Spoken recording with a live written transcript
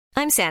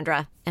I'm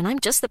Sandra, and I'm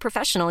just the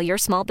professional your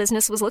small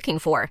business was looking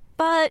for.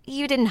 But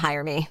you didn't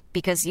hire me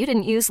because you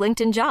didn't use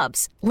LinkedIn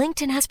Jobs.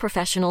 LinkedIn has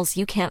professionals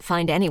you can't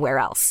find anywhere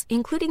else,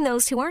 including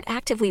those who aren't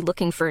actively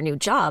looking for a new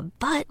job,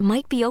 but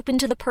might be open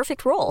to the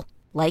perfect role,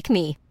 like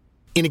me.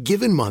 In a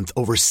given month,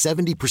 over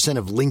 70%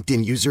 of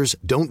LinkedIn users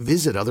don't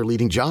visit other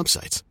leading job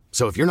sites.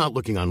 So if you're not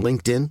looking on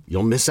LinkedIn,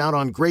 you'll miss out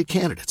on great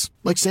candidates,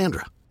 like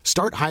Sandra.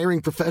 Start hiring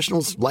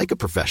professionals like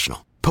a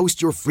professional.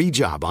 Post your free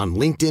job on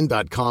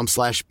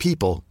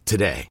linkedin.com/people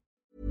today.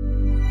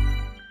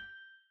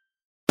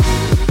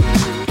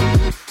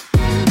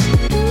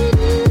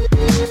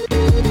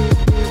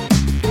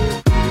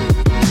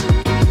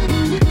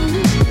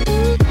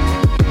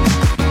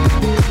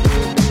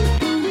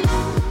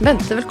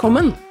 Bente,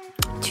 velkommen.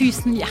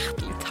 Tusen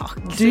hjertelig takk.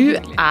 Du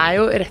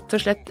jo rett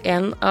og slett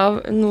en av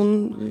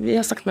noen vi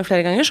har snakket med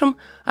flere ganger, som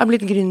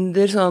blitt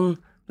gründer sånn,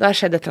 det har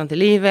skjedd et eller annet i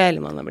livet,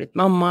 eller man har blitt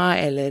mamma,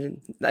 eller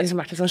det har liksom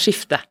vært et sånn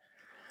skifte.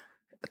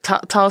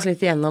 Ta oss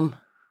litt igjennom,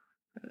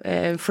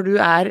 for du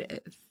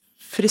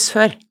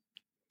frisør.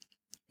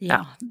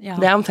 Ja,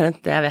 det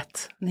omtrent det jeg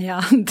vet. Ja,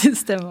 det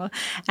stemmer.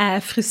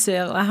 Jeg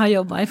frisør, og jeg har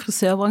jobbet i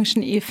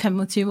frisørbransjen i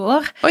 25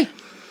 år. Oi!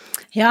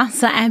 Ja,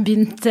 så jeg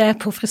begynte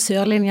på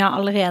frisørlinja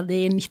allerede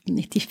i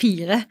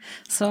 1994.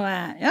 Så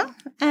ja,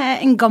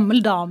 jeg en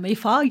gammel dame i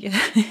fag.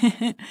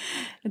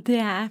 Det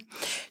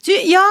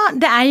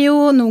jo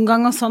noen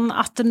ganger sånn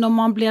at når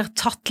man blir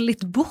tatt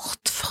litt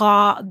bort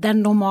fra den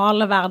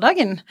normale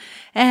hverdagen,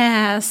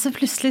 så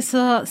plutselig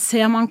så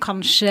ser man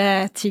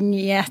kanskje ting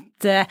i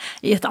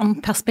et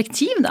annet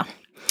perspektiv da.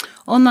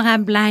 Og når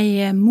jeg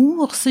ble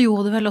mor, så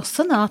gjorde det vel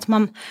også da at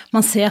man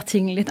ser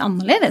ting litt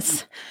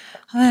annerledes.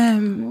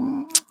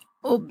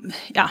 Og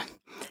ja,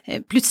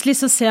 plutselig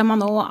så ser man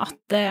også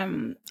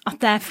at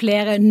det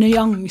flere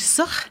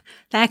nyanser.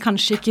 Det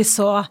kanskje ikke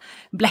så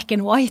black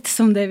and white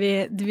som det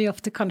vi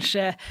ofte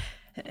kanskje,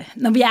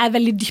 når vi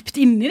veldig dypt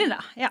inne i det da,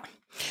 ja.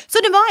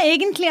 Så det var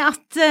egentlig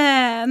at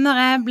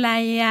når jeg ble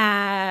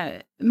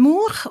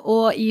mor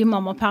og i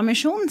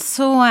mammapermisjon,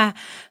 så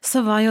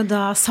var jo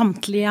da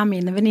samtlige av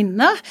mine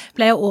venninner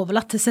ble jo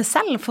overlatt til seg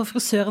selv, for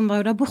frisøren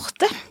var jo da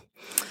borte.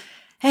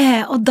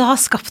 Og da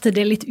skapte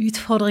det litt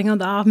utfordringer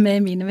da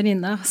med mine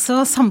venninner.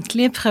 Så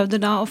samtlige prøvde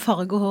da å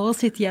farge håret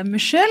sitt hjemme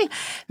selv,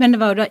 men det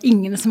var jo da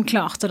ingen som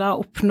klarte da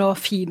å oppnå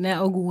fine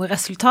og gode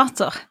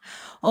resultater.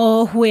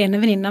 Og hun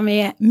ene venninna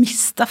mi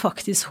mistet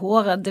faktisk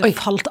håret, det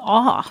falt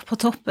av på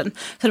toppen,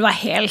 så det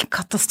var helt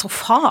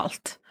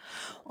katastrofalt.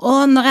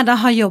 Og når jeg da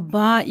har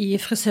jobbet i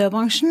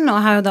frisørbransjen,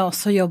 og har jo da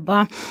også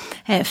jobbet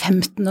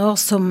 15 år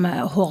som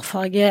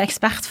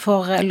hårfargeekspert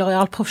for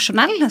L'Oréal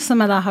Profesjonell,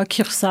 som jeg da har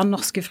kurset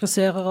norske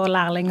frisører og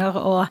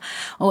lærlinger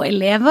og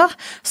elever,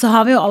 så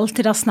har vi jo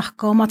alltid da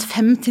snakket om at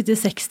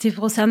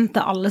 50-60%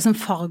 av alle som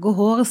farger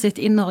håret sitt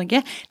i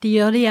Norge, de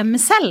gjør det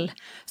hjemme selv.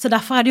 Så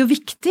derfor det jo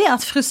viktig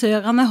at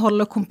frisørene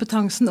holder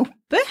kompetansen oppe,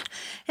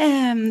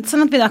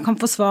 sånn at vi da kan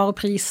forsvare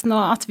prisen,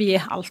 og at vi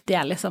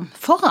alltid liksom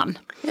foran.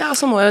 Ja,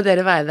 så må jo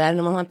dere være der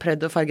når man har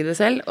prøvd å farge det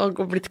selv,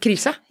 og blitt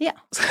krise. Ja.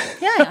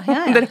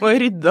 Dere må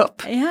jo rydde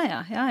opp.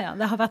 Ja.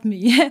 Det har vært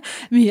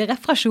mye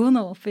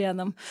reparasjoner opp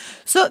igjennom.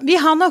 Så vi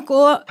har nok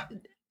også,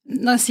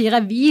 nå sier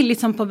jeg vi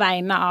litt sånn på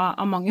vegne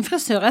av mange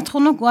frisører, jeg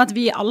tror nok også at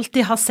vi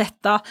alltid har sett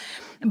da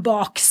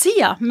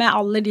baksida med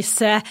alle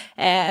disse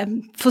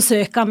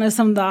forsøkene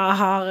som da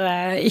har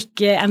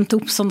ikke endt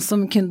opp sånn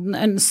som kunden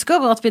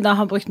ønsker, og at vi da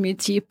har brukt mye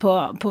tid på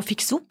å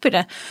fikse opp i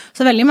det.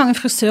 Så veldig mange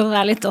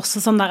frisører litt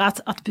også sånn der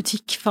at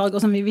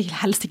butikkfarger som vi vil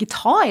helst ikke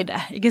ta i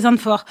det, ikke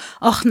sant? For,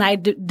 nei,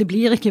 det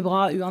blir ikke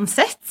bra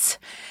uansett.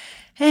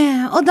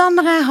 Og da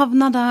når jeg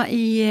havnet da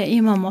i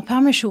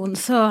mammapermisjon,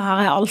 så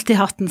har jeg alltid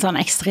hatt en sånn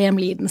ekstrem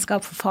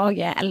lidenskap for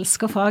faget. Jeg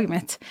elsker faget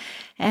mitt.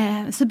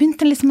 Så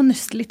begynte jeg liksom å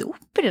nøste litt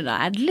opp i det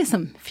da.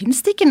 Finnes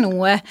det ikke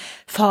noe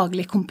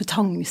faglig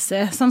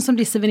kompetanse, sånn som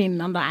disse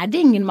venninnene da? Det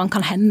ingen man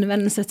kan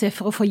henvende seg til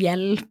for å få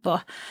hjelp?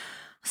 Og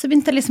så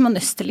begynte jeg liksom å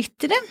nøste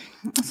litt i det.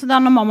 Så da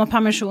når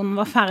mammapermisjonen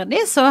var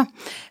ferdig, så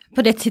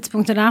på det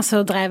tidspunktet der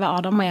så drev jeg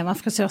Adam og Eva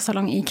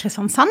frisørsalong i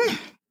Kristiansand.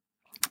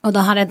 Og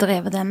da hadde jeg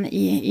drevet den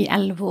i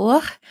 11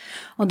 år,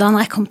 og da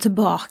når jeg kom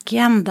tilbake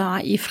igjen da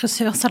i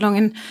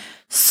frisørsalongen,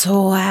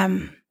 så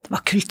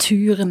var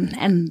kulturen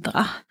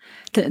endret.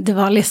 Det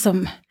var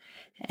liksom,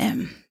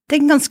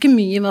 det ganske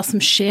mye hva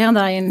som skjer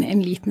da i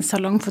en liten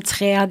salong, for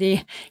 3 av de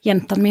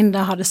jentene mine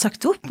da hadde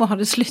sagt opp og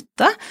hadde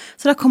sluttet,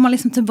 så da kom jeg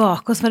liksom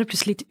tilbake, og så var det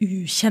plutselig litt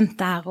ukjent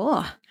der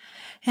også.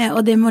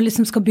 Og det må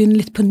liksom skal begynne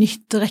litt på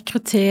nytt og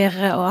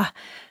rekruttere,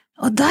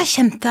 og da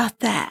kjente jeg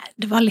at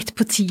det var litt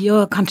på tide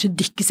å kanskje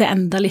dykke seg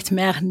enda litt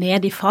mer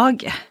ned i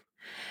faget.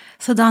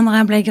 Så da når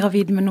jeg ble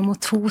gravid med nummer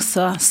 2,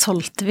 så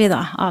solgte vi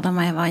da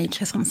Adam og Eva i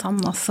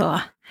Kristiansand, og så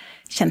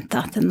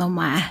kjente jeg at nå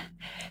må jeg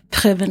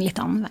prøve en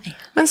litt annen vei.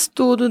 Men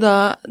sto du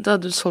da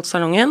du solgte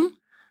salongen,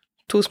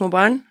 2 små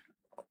barn,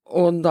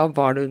 og da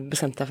var du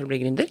bestemt deg for å bli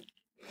gründer?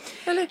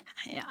 Eller?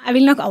 Ja, jeg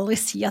vil nok aldri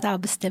si at jeg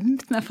har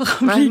bestemt meg for å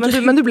bli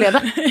gründer. Men du ble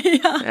det?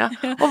 Ja.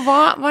 Og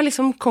hva var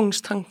liksom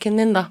kongstanken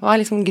din da? Hva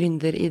liksom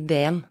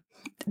gründerideen?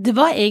 Det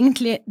var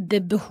egentlig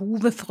det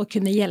behovet for å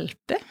kunne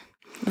hjelpe.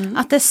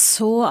 At jeg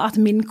så at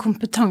min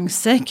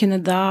kompetanse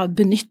kunne da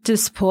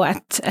benyttes på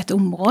et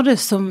område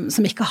som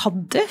ikke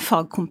hadde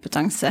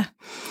fagkompetanse.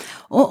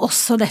 Og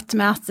også dette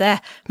med at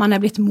man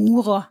blitt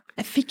mor, og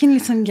jeg fikk en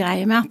litt sånn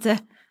greie med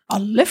at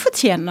alle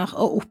fortjener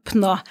å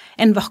oppnå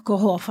en vakker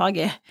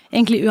hårfarge,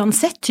 egentlig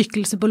uansett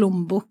tykkelse på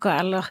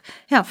lommeboka,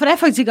 for det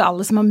faktisk ikke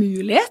alle som har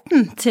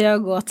muligheten til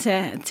å gå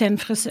til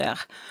en frisør.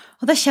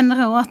 Og da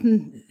kjenner jeg også at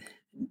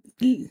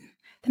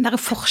den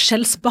der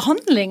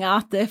forskjellsbehandlingen,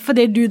 at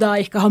fordi du da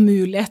ikke har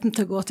muligheten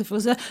til å gå til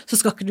frisør, så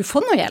skal ikke du få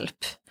noe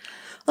hjelp.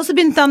 Og så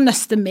begynte jeg å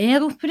nøste mer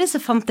opp i det, så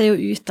fant jeg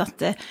jo ut at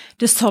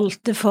det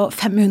solgte for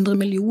 500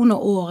 millioner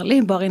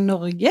årlig bare i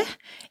Norge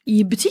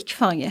i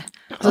butikkfarge.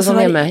 Altså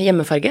sånn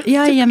hjemmefarge?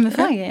 Ja,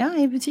 hjemmefarge,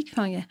 i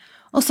butikkfarge.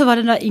 Og så var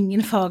det da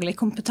ingen faglig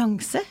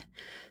kompetanse.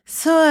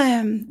 Så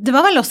det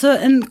var vel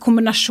også en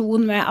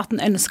kombinasjon med at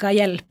den ønsket å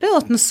hjelpe,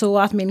 og at den så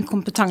at min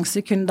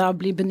kompetanse kunne da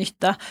bli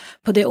benyttet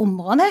på det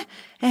området.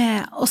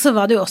 Og så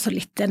var det jo også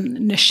litt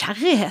den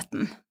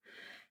nysgjerrigheten.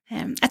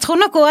 Jeg tror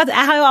nok også at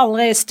jeg har jo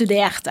aldri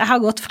studert. Jeg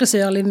har gått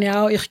frisørlinja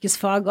og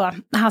yrkesfag, og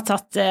jeg har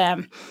tatt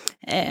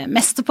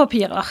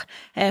mesterpapirer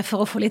for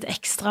å få litt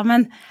ekstra,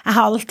 men jeg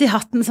har alltid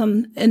hatt en sånn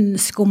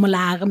ønske om å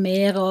lære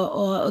mer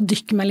og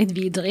dykke meg litt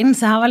videre inn,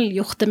 så jeg har vel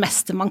gjort det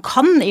meste man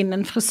kan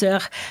innen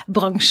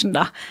frisørbransjen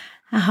da.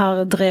 Jeg har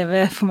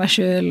drevet for meg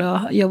selv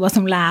og jobbet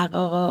som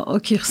lærer og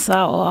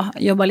kurser og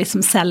jobbet litt som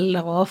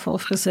selger og for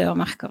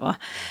frisørmerker.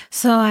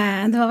 Så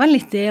det var vel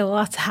litt det også,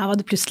 at her var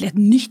det plutselig et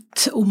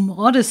nytt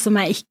område som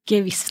jeg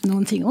ikke visste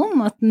noen ting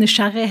om, at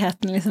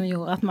nysgjerrigheten liksom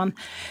gjorde at man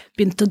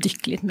begynte å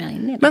dykke litt mer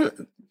inn i det. Men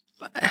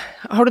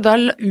har du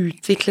da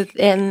utviklet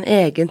en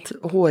eget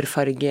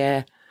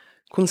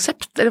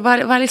hårfargekonsept? Eller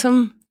hva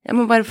liksom, jeg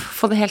må bare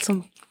få det helt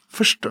sånn,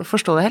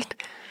 forstå det helt.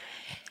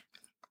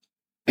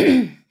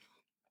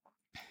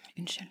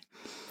 Unnskyld.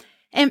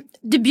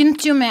 Det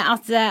begynte jo med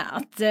at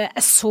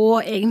jeg så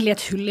egentlig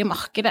et hull i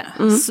markedet.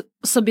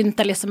 Så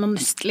begynte jeg liksom å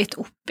nøste litt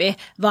opp i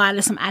hva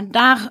det som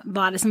der,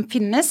 hva det som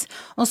finnes.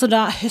 Og så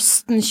da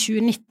høsten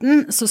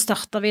 2019 så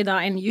startet vi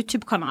da en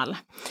YouTube-kanal.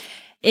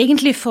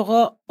 Egentlig for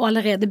å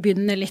allerede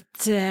begynne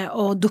litt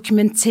å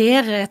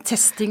dokumentere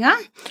testinga,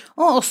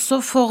 og også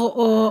for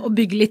å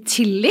bygge litt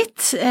tillit,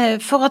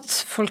 for at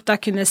folk da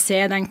kunne se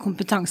den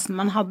kompetansen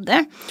man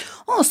hadde,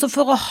 og også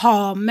for å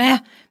ha med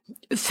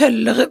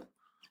følgere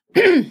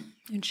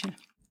Unnskyld.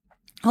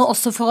 Og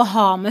også for å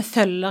ha med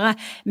følgere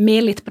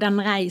med litt på den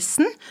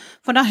reisen.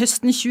 For da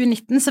høsten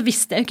 2019 så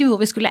visste jeg ikke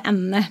hvor vi skulle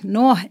ende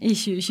nå i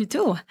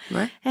 2022.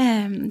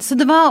 Så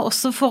det var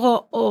også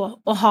for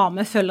å ha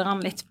med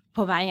følgerne litt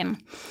på veien.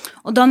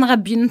 Og da når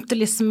jeg begynte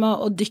liksom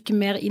å dykke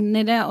mer inn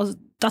i det, og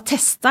da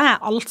testet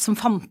jeg alt som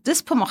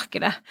fantes på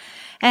markedet,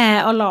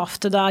 og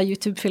lavte da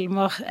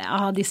YouTube-filmer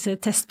av disse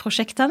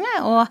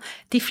testprosjektene, og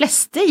de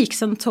fleste gikk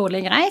sånn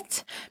tålig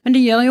greit, men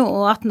det gjør jo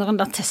også at når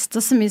en da tester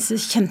så mye, så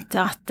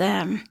kjente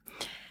jeg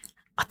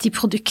at de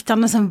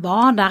produktene som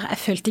var der, jeg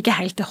følte ikke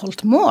helt det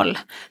holdt mål.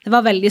 Det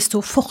var veldig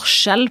stor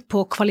forskjell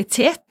på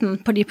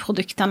kvaliteten på de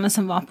produktene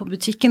som var på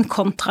butikken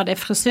kontra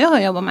det frisører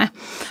jobber med.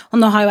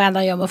 Og nå har jo jeg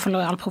da jobbet for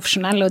L'Oréal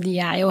Profesjonell, og de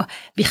jo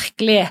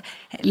virkelig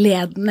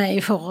ledende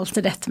i forhold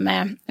til dette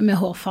med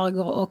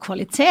hårfarger og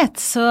kvalitet.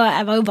 Så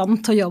jeg var jo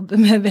vant til å jobbe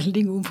med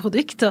veldig gode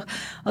produkter,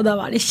 og da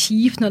var det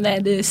kjipt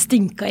når det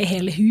stinket i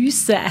hele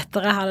huset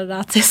etter jeg hadde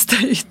da testet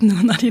ut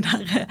noen av de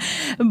der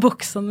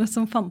boksene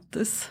som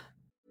fantes.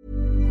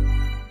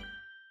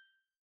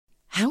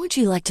 How would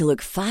you like to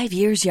look 5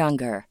 years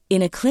younger?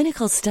 In a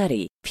clinical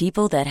study,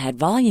 people that had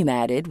volume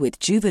added with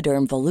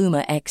Juvederm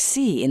Voluma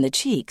XC in the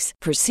cheeks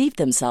perceived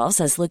themselves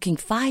as looking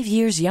 5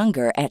 years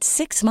younger at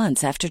 6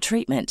 months after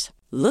treatment.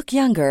 Look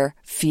younger,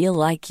 feel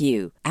like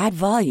you. Add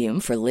volume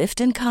for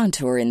lift and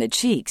contour in the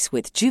cheeks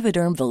with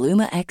Juvederm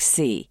Voluma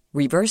XC.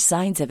 Reverse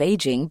signs of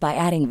aging by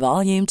adding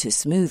volume to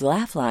smooth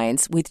laugh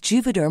lines with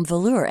Juvederm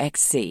Volure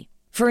XC.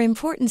 For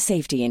important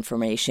safety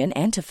information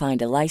and to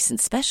find a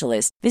licensed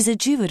specialist, visit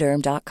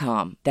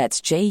Juvederm.com. That's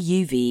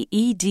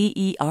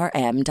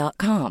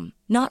JUVEDERM.com.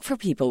 Not for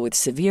people with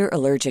severe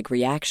allergic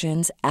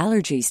reactions,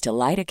 allergies to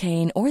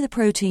lidocaine, or the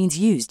proteins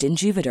used in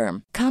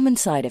Juvederm. Common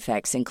side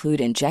effects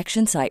include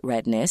injection site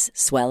redness,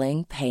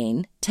 swelling,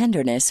 pain,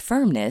 tenderness,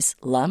 firmness,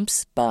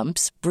 lumps,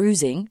 bumps,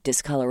 bruising,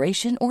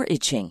 discoloration, or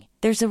itching.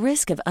 There's a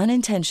risk of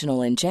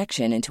unintentional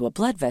injection into a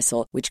blood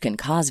vessel, which can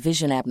cause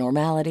vision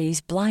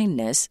abnormalities,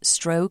 blindness,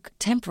 stroke,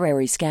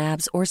 temporary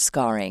scabs, or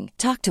scarring.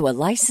 Talk to a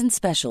licensed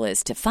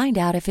specialist to find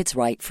out if it's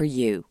right for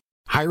you.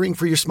 Hiring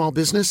for your small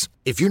business?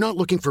 If you're not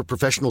looking for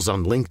professionals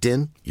on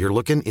LinkedIn, you're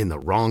looking in the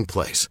wrong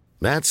place.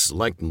 That's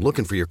like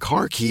looking for your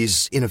car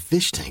keys in a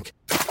fish tank.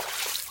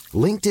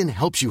 LinkedIn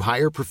helps you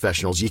hire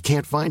professionals you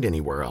can't find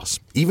anywhere else,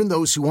 even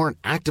those who aren't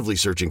actively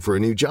searching for a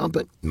new job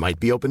but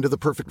might be open to the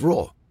perfect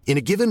role. In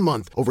a given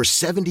month, over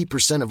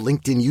 70% of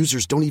LinkedIn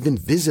users don't even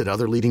visit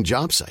other leading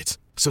job sites.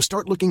 So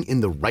start looking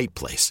in the right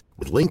place.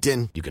 With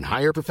LinkedIn, you can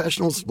hire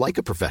professionals like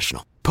a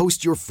professional.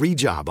 Post your free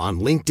job on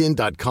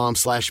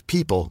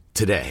linkedin.com/people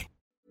today.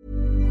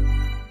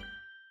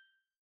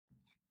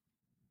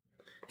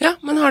 Ja,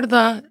 men har du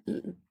da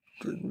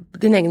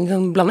din egen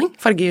sånn blanding,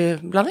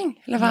 fargeblanding,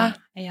 eller hva?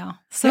 Ja.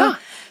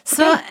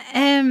 Så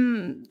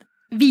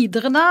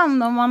videre da,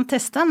 når man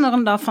testet, når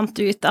man da fant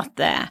ut at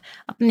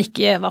den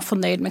ikke var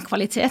fornøyd med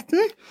kvaliteten,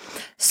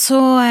 så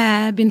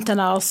begynte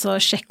jeg da også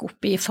å sjekke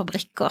opp i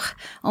fabrikker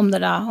om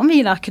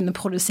vi da kunne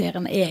produsere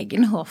en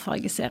egen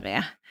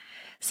hårfargeserie.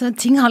 Så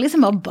ting har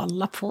liksom bare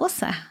ballet på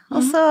seg.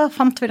 Og så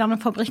fant vi da noen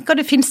fabrikker.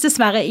 Det finnes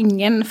dessverre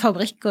ingen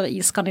fabrikker i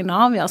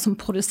Skandinavia som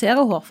produserer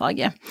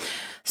hårfarge.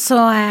 Så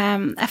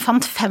jeg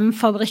fant 5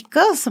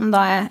 fabrikker som da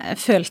jeg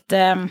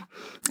følte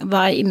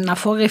var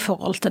innenfor i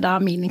forhold til da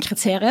mine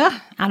kriterier.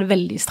 Det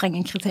veldig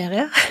strenge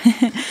kriterier.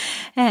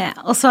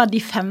 Og så av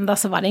de 5 da,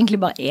 så var det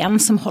egentlig bare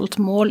 1 som holdt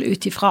mål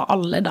ut ifra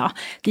alle da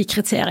de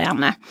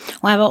kriteriene.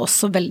 Og jeg var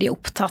også veldig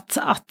opptatt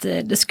at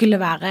det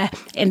skulle være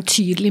en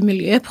tydelig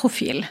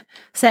miljøprofil.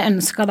 Så jeg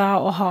ønsket da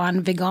å ha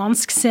en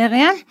vegansk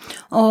serie,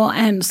 og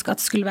jeg ønsket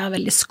at det skulle være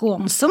veldig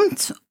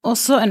skånsomt. Og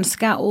så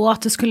ønsket jeg også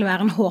at det skulle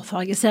være en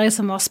hårfargeserie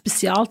som var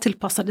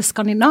spesialtilpasset det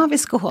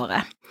skandinaviske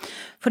håret.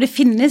 For det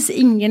finnes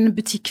ingen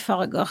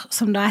butikkfarger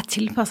som da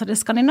tilpasset det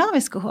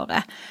skandinaviske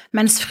håret,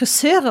 mens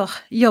frisører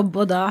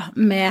jobber da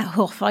med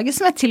hårfarge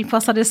som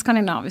tilpasset det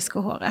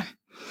skandinaviske håret.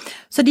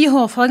 Så de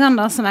hårfargene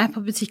da som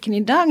på butikken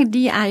i dag,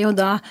 de jo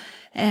da,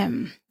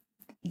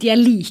 de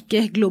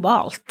like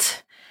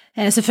globalt.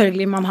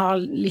 Selvfølgelig man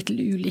har litt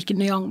ulike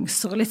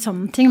nyanser og litt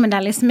sånne ting, men det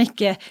liksom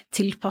ikke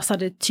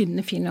tilpasset det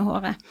tynne, fine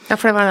håret. Ja,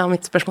 for det var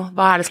mitt spørsmål.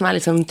 Hva det som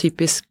liksom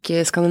typisk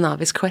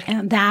skandinavisk hår?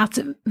 Det at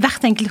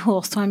hvert enkelt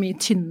hårstrå mye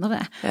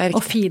tynnere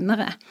og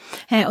finere,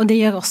 og det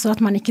gjør også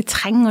at man ikke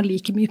trenger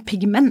like mye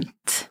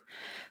pigment.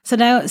 Så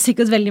det jo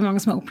sikkert veldig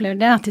mange som har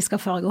opplevd det, at de skal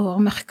farge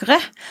håret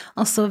mørkere,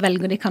 og så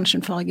velger de kanskje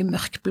en farge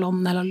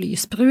mørkblond eller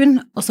lysbrun,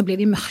 og så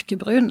blir de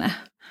mørkebrune.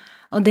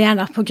 Og det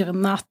da på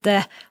grunn av at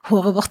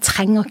håret vårt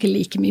trenger ikke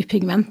like mye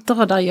pigmenter,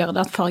 og da gjør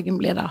det at fargen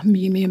blir da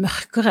mye, mye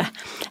mørkere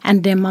enn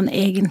det man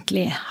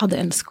egentlig hadde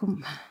ønsket om.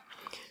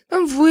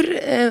 Men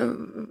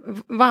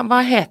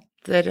hva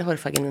heter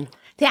hårfargen din?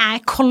 Det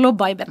Color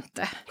by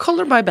Bente.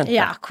 Color by Bente?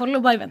 Ja,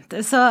 Color by Bente.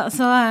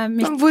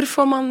 Men hvor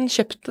får man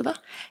kjøpt det da?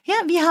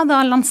 Ja, vi har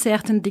da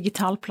lansert en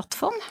digital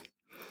plattform.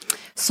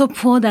 Så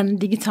på den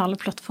digitale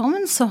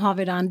plattformen så har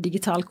vi da en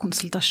digital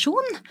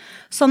konsultasjon,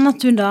 sånn at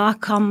du da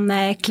kan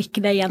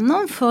klikke deg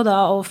gjennom for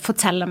da å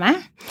fortelle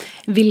meg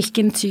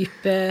hvilken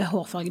type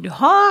hårfarge du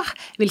har,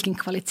 hvilken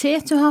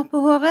kvalitet du har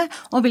på håret,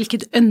 og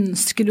hvilket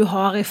ønske du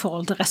har i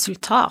forhold til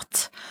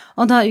resultat.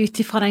 Og da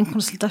utifra den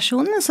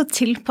konsultasjonen så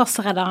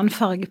tilpasser jeg da en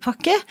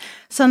fargepakke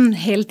sånn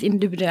helt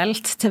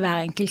individuelt til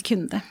hver enkelt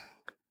kunde.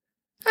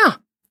 Ja.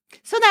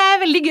 Så det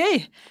veldig gøy,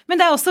 men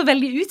det også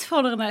veldig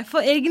utfordrende,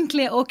 for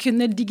egentlig å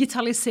kunne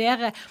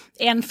digitalisere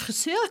en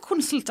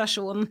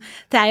frisørkonsultasjon,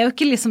 det jo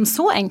ikke liksom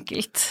så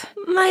enkelt.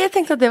 Nei, jeg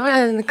tenkte at det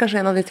var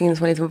kanskje en av de tingene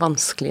som var litt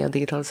vanskelig å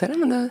digitalisere,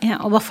 men det...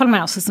 Ja, og i hvert fall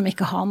meg også som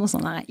ikke har noe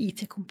sånn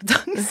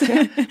IT-kompetanse.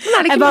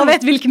 Jeg bare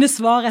vet hvilke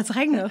svar jeg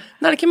trenger.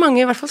 Det ikke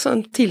mange, i hvert fall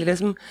sånn tidligere,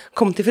 som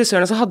kom til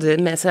frisøren, og så hadde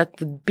de med seg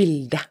et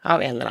bilde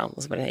av en eller annen,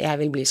 og så bare,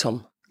 jeg vil bli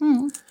sånn.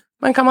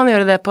 Men kan man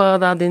gjøre det på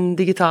da din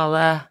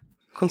digitale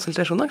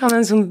konsultasjoner? Kan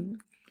man liksom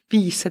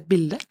vise et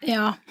bilde?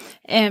 Ja,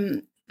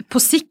 på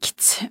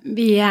sikt,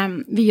 vi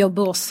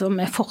jobber også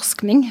med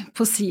forskning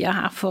på siden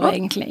her for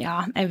egentlig, ja,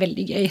 det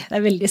veldig gøy,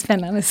 det veldig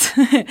spennende.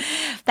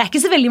 Det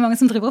ikke så veldig mange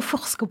som driver og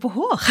forsker på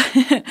hår.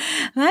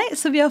 Nei,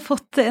 så vi har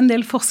fått en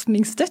del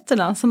forskningsstøtte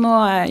da, så nå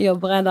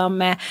jobber jeg da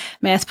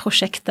med et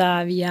prosjekt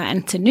via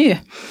NTNU,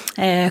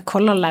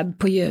 Color Lab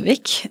på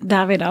Gjøvik,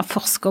 der vi da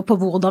forsker på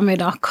hvordan vi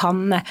da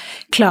kan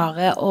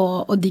klare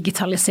å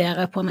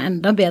digitalisere på en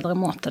enda bedre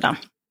måte da.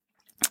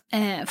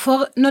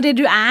 For når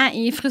du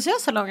i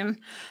frisørsalongen,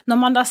 når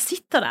man da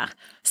sitter der,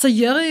 så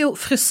gjør jo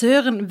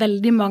frisøren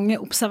veldig mange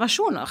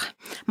observasjoner.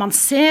 Man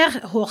ser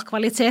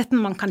hårkvaliteten,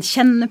 man kan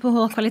kjenne på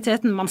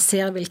hårkvaliteten, man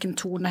ser hvilken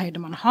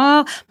tonehøyde man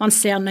har, man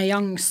ser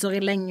nyanser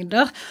i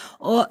lengder,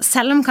 og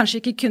selv om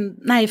kanskje ikke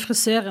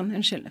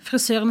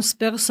frisøren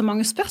spør så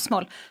mange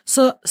spørsmål,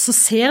 så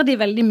ser de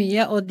veldig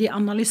mye, og de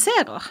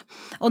analyserer.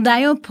 Og det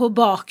jo på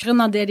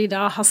bakgrunn av det de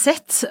da har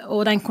sett,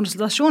 og den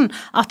konsultasjonen,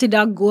 at de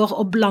da går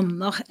og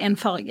blander en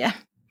farge.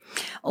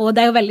 Og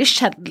det jo veldig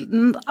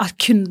sjelden at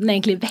kunden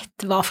egentlig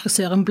vet hva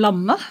frisøren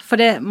blander, for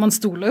man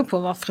stoler jo på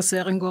hva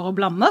frisøren går og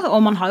blander,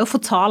 og man har jo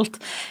fortalt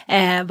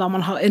hva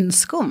man har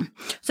ønske om.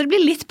 Så det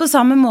blir litt på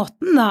samme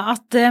måten da,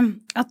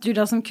 at du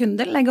da som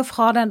kunde legger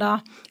fra deg da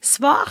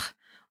svar,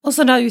 og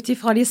så da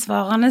utifra de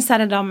svarene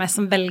så det da meg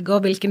som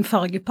velger hvilken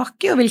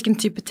fargepakke og hvilken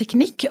type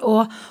teknikk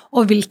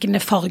og hvilke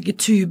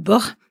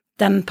fargetuber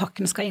den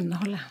pakken skal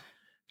inneholde.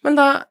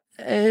 Men da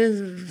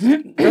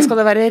skal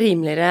det være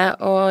rimeligere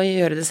å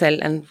gjøre det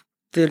selv enn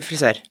til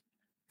frisør?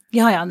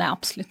 Ja, det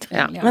absolutt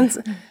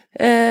rimeligere.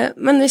 Ja,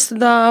 men hvis du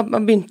da har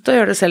begynt å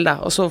gjøre det selv da,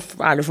 og så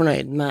du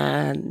fornøyd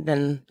med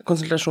den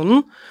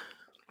konsultasjonen,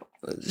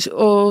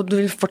 og du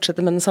vil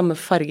fortsette med den samme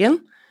fargen,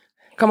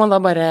 kan man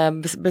da bare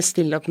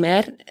bestille opp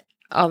mer,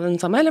 av den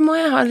samme, eller må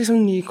jeg ha liksom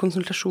ny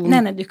konsultasjon?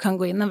 Nei, du kan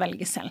gå inn og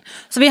velge selv.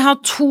 Så vi har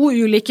 2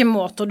 ulike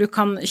måter du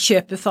kan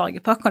kjøpe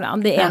fargepakker da.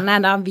 Det ene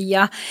da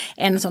via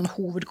en sånn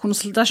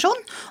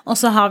hovedkonsultasjon, og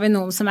så har vi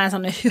noen som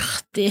sånne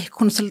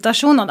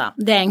hurtigkonsultasjoner da.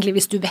 Det egentlig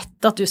hvis du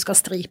vet at du skal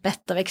stripe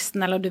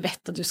etterveksten, eller du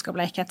vet at du skal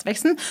bleike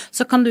etterveksten,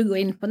 så kan du gå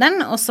inn på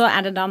den, og så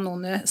det da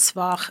noen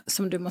svar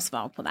som du må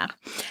svare på der.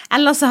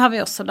 Eller så har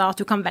vi også da at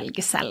du kan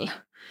velge selv.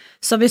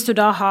 Så hvis du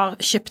da har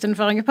kjøpt en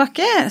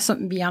fargepakke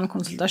via en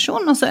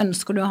konsultasjon, og så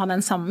ønsker du å ha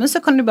den samme, så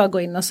kan du bare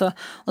gå inn og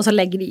så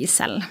legge de i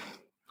selv.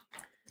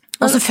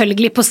 Og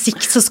selvfølgelig på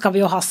sikt så skal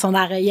vi jo ha sånn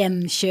der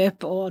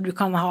gjenkjøp, og du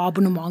kan ha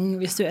abonnement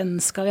hvis du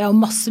ønsker, vi har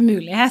masse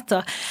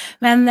muligheter.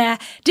 Men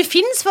det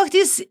finnes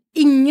faktisk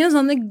ingen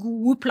sånne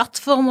gode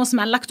plattformer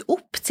som lagt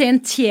opp til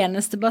en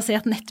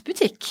tjenestebasert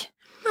nettbutikk.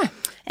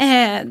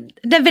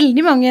 Det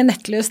veldig mange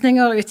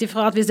nettløsninger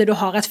utifra at hvis du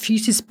har et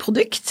fysisk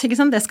produkt, ikke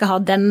sant? Jeg skal ha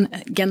den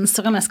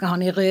genseren, jeg skal ha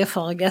den i rød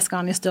farge, jeg skal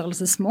ha den i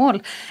størrelse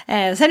small,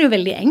 så det jo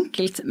veldig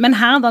enkelt. Men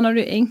her da, når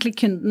du egentlig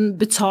kunden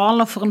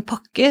betaler for en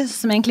pakke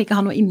som egentlig ikke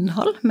har noe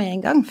innhold med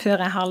en gang, før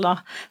jeg har da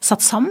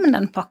satt sammen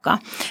den pakka,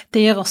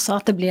 det gjør også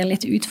at det blir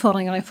litt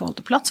utfordringer i forhold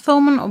til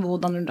plattformen, og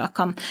hvordan du da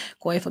kan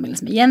gå i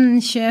forbindelse med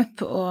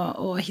gjenkjøp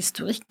og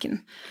historikken.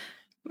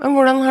 Men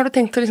hvordan har du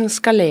tenkt å liksom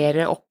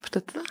skalere opp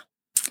dette da?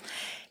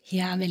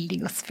 Ja,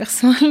 veldig godt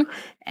spørsmål.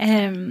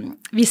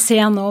 Vi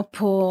ser nå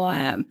på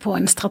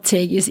en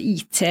strategisk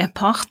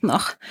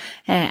IT-partner.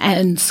 Jeg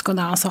ønsker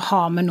da altså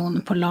ha med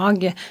noen på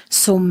laget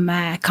som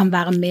kan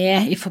være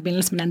med i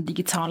forbindelse med den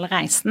digitale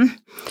reisen.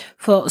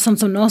 For sånn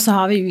som nå så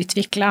har vi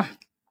utviklet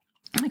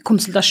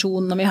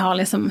konsultasjonen, og vi har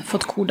liksom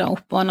fått kodet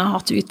opp, og har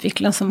hatt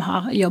utviklere som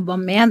har jobbet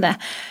med det.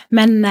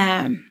 Men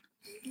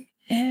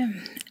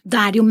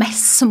da det jo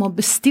mest som å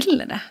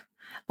bestille det.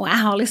 Og jeg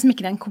har liksom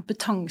ikke den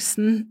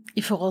kompetansen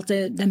i forhold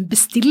til den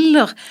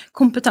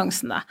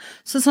bestillerkompetansen da.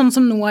 Så sånn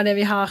som noe av det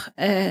vi har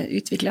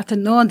utviklet til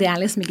nå, det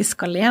liksom ikke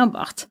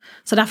skalerbart.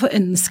 Så derfor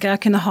ønsker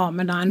jeg å kunne ha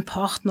med da en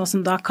partner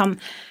som da kan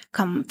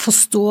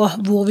forstå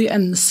hvor vi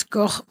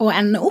ønsker å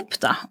ende opp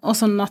da, og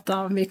sånn at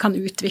da vi kan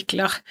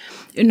utvikle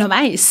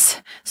underveis,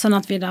 sånn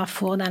at vi da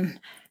får den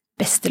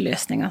beste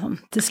løsningen sånn,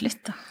 til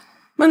slutt da.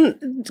 Men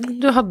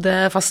du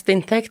hadde fast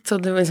inntekt, så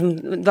det,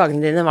 liksom,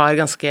 dagene dine var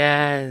ganske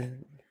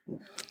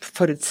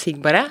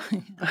forutsigbare.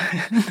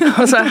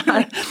 Og så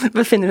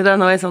befinner du deg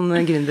nå i sånn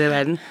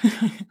gründerverden.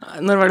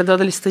 Når var det du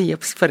hadde lyst til å gi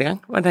opp forrige gang?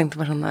 Var det tenkte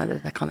bare sånn, nei,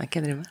 det kan jeg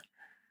ikke drive med?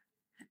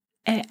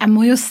 Jeg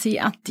må jo si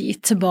at de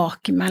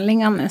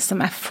tilbakemeldingene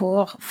som jeg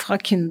får fra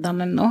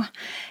kundene nå,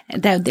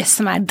 det jo det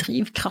som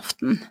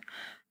drivkraften.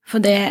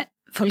 For det,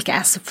 folk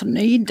så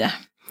fornøyde.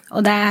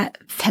 Og det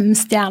 5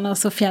 stjerner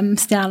og 5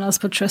 stjerner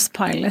på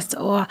Trustpilot,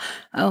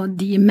 og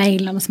de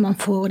mailene som man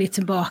får, og de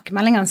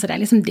tilbakemeldingene, så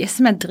det liksom det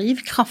som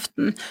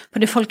drivkraften,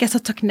 fordi folk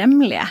så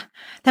takknemlige.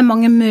 Det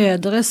mange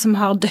mødre som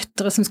har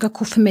døtre som skal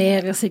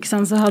konfirmeres, ikke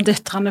sant? Så har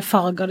døtrene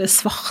farger det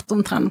svart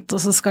omtrent,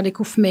 og så skal de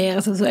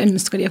konfirmeres, og så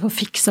ønsker de å få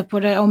fiksa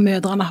på det, og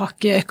mødrene har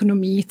ikke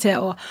økonomi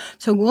til å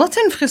gå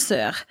til en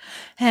frisør.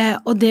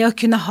 Og det å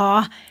kunne ha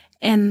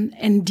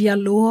en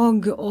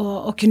dialog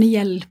og kunne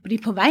hjelpe de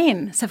på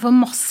veien. Så jeg får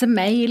masse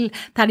mail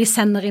der de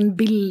sender inn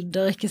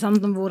bilder, ikke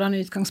sant, om hvordan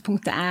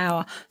utgangspunktet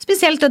og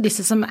spesielt av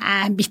disse som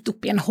midt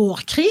oppe i en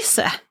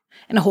hårkrise.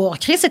 En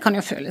hårkrise kan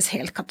jo føles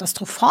helt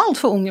katastrofalt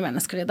for unge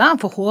mennesker i dag,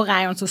 for hår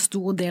jo en så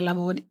stor del av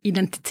vår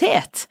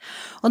identitet.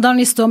 Og da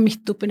de står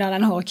midt oppe i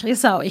den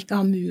hårkrisa og ikke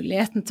har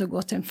muligheten til å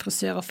gå til en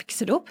frisør og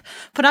fikse det opp,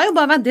 for det har jo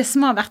bare vært det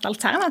som har vært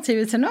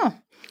alternativet til nå.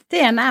 Det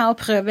ene å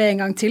prøve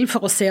en gang til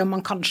for å se om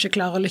man kanskje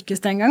klarer å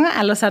lykkes den gangen,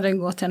 eller så det å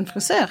gå til en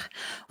frisør.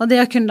 Og det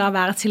å kunne da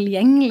være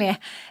tilgjengelig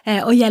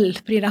og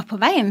hjelpe de der på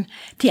veien,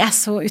 de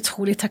så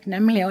utrolig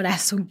takknemlige, og det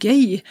så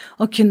gøy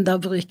å kunne da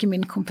bruke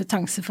min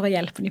kompetanse for å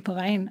hjelpe de på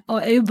veien.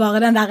 Og jo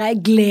bare den der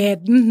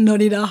gleden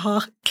når de da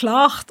har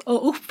klart å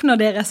oppnå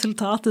det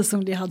resultatet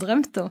som de har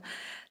drømt om,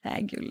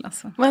 det gull,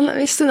 altså. Men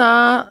hvis du da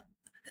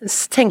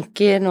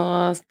tenker nå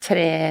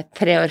 3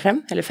 år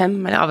frem, eller 5,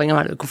 eller avhengig av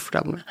hva du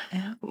komfortabel med.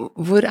 Ja.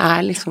 Hvor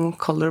liksom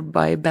Color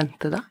by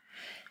Bente da?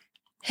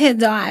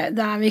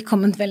 Da vi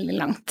kommet veldig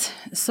langt.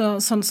 Så,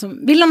 sånn som,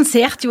 vi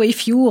lanserte jo i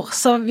fjor,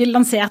 så vi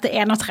lanserte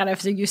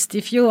 31. august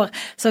i fjor,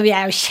 så vi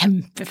jo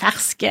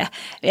kjempeferske.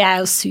 Vi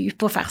jo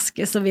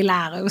superferske, så vi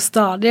lærer jo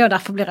stadig, og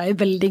derfor blir jeg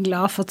jo veldig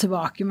glad for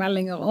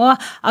tilbakemeldinger og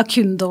av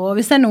kunder, og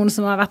hvis det noen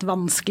som har vært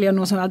vanskelig, og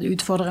noen som har vært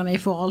utfordrende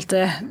i forhold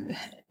til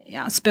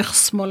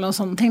spørsmål og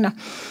sånne ting da.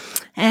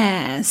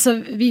 Så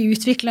vi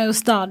utvikler jo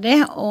stadig,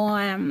 og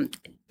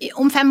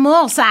om 5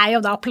 år så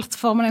jo da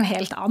plattformen en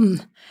helt annen.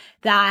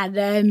 Det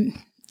det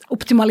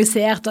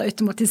optimalisert og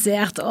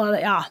automatisert, og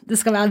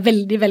det skal være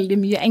veldig, veldig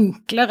mye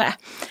enklere.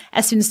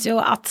 Jeg synes jo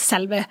at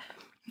selve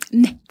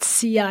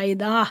nettsiden i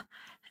dag,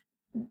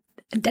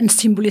 den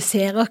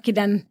symboliserer ikke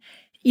den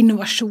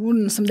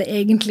innovasjonen som det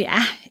egentlig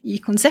i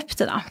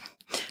konseptet da.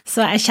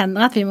 Så jeg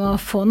kjenner at vi må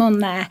få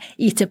noen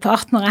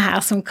IT-partnere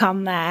her som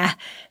kan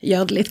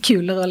gjøre det litt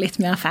kulere og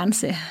litt mer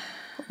fancy.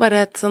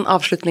 Bare et sånn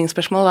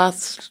avslutningsspørsmål da,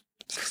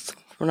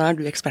 for nå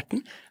du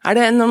eksperten.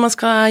 Det når man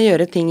skal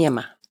gjøre ting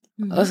hjemme?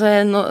 Altså,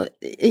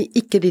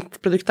 ikke ditt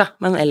produkt da,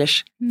 men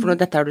ellers, for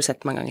dette har du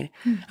sett mange ganger.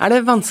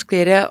 Det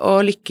vanskeligere å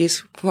lykkes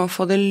med å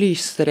få det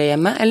lysere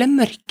hjemme, eller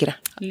mørkere?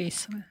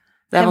 Lysere.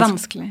 Det er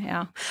vanskelig,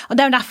 ja. Og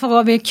det er jo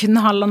derfor vi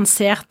kunne ha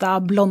lansert da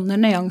blonde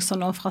nyanser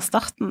nå fra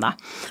starten da.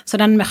 Så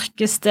den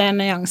mørkeste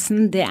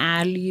nyansen, det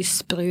er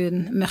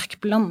lysbrun,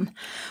 mørkblond.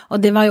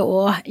 Og det var jo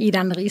også i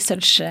den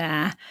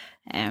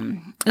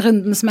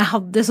runden som jeg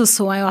hadde,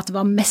 så jeg jo at det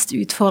var mest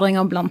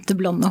utfordringer blant det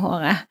blonde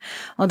håret.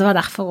 Og det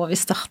var derfor vi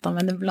startet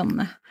med det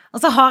blonde.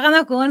 Og så har jeg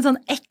nok også en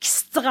sånn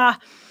ekstra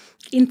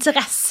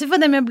interesse for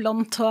det med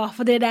blondt hår,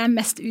 fordi det er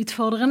mest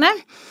utfordrende,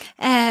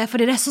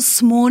 fordi det er så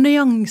små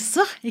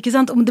nyanser, ikke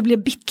sant? Om det blir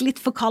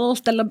bittelitt for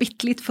kaldt, eller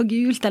bittelitt for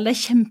gult, eller det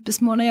er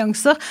kjempesmå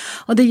nyanser,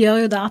 og det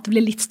gjør jo da at det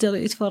blir litt større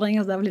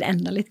utfordringer, så da blir det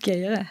enda litt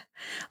gøyere.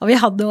 Og vi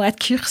hadde jo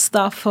et kurs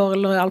da for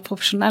L'Oréal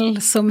Professionell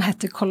som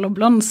heter Color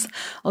Blondes,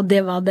 og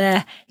det var det,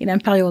 i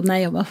den perioden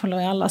jeg jobbet for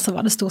L'Oréal, så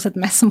var det stort sett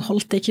mest som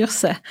holdt det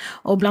kurset,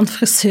 og blant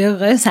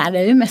frisører så er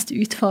det jo mest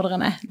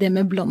utfordrende, det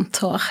med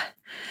blondt hår.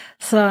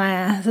 Så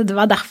det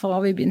var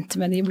derfor vi begynte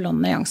med de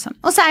blonde nyansene.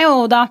 Og så er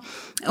jo da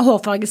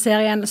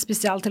hårfargeserien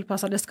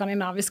spesialtilpasset det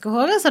skandinaviske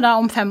håret, så da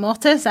om 5 år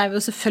til så er vi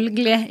jo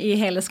selvfølgelig i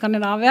hele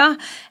Skandinavia,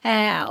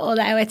 og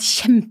det er jo et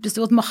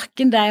kjempestort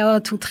marked, det er jo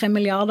 2-3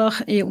 milliarder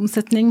i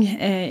omsetning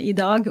i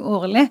dag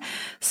årlig,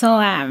 så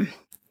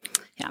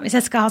ja, hvis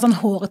jeg skal ha sånn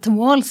hårete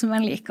mål, som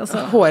jeg liker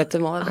så,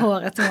 Hårete mål,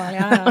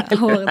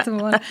 hårete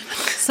mål,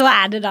 så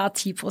er det da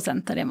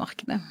 10% av det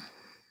markedet.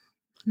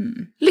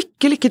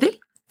 Lykke til!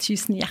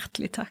 Tusen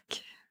hjertelig takk.